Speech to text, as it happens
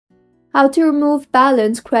How to remove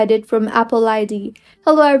balance credit from Apple ID.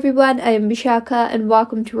 Hello everyone, I am Vishaka and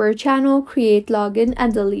welcome to our channel Create, Login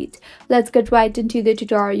and Delete. Let's get right into the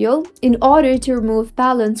tutorial. In order to remove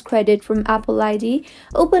balance credit from Apple ID,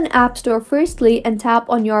 open App Store firstly and tap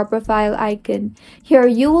on your profile icon. Here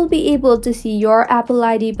you will be able to see your Apple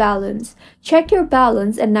ID balance. Check your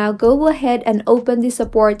balance and now go ahead and open the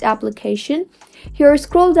support application. Here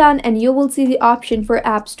scroll down and you will see the option for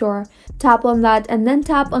App Store. Tap on that and then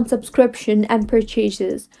tap on subscription and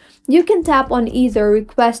purchases. You can tap on either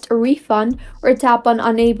request a refund or tap on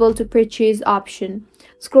unable to purchase option.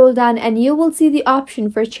 Scroll down and you will see the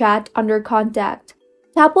option for chat under contact.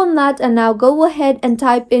 Tap on that and now go ahead and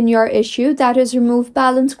type in your issue, that is remove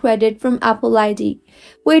balance credit from Apple ID.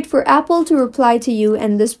 Wait for Apple to reply to you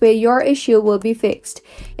and this way your issue will be fixed.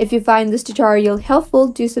 If you find this tutorial helpful,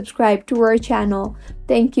 do subscribe to our channel.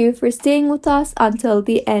 Thank you for staying with us until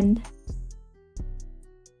the end.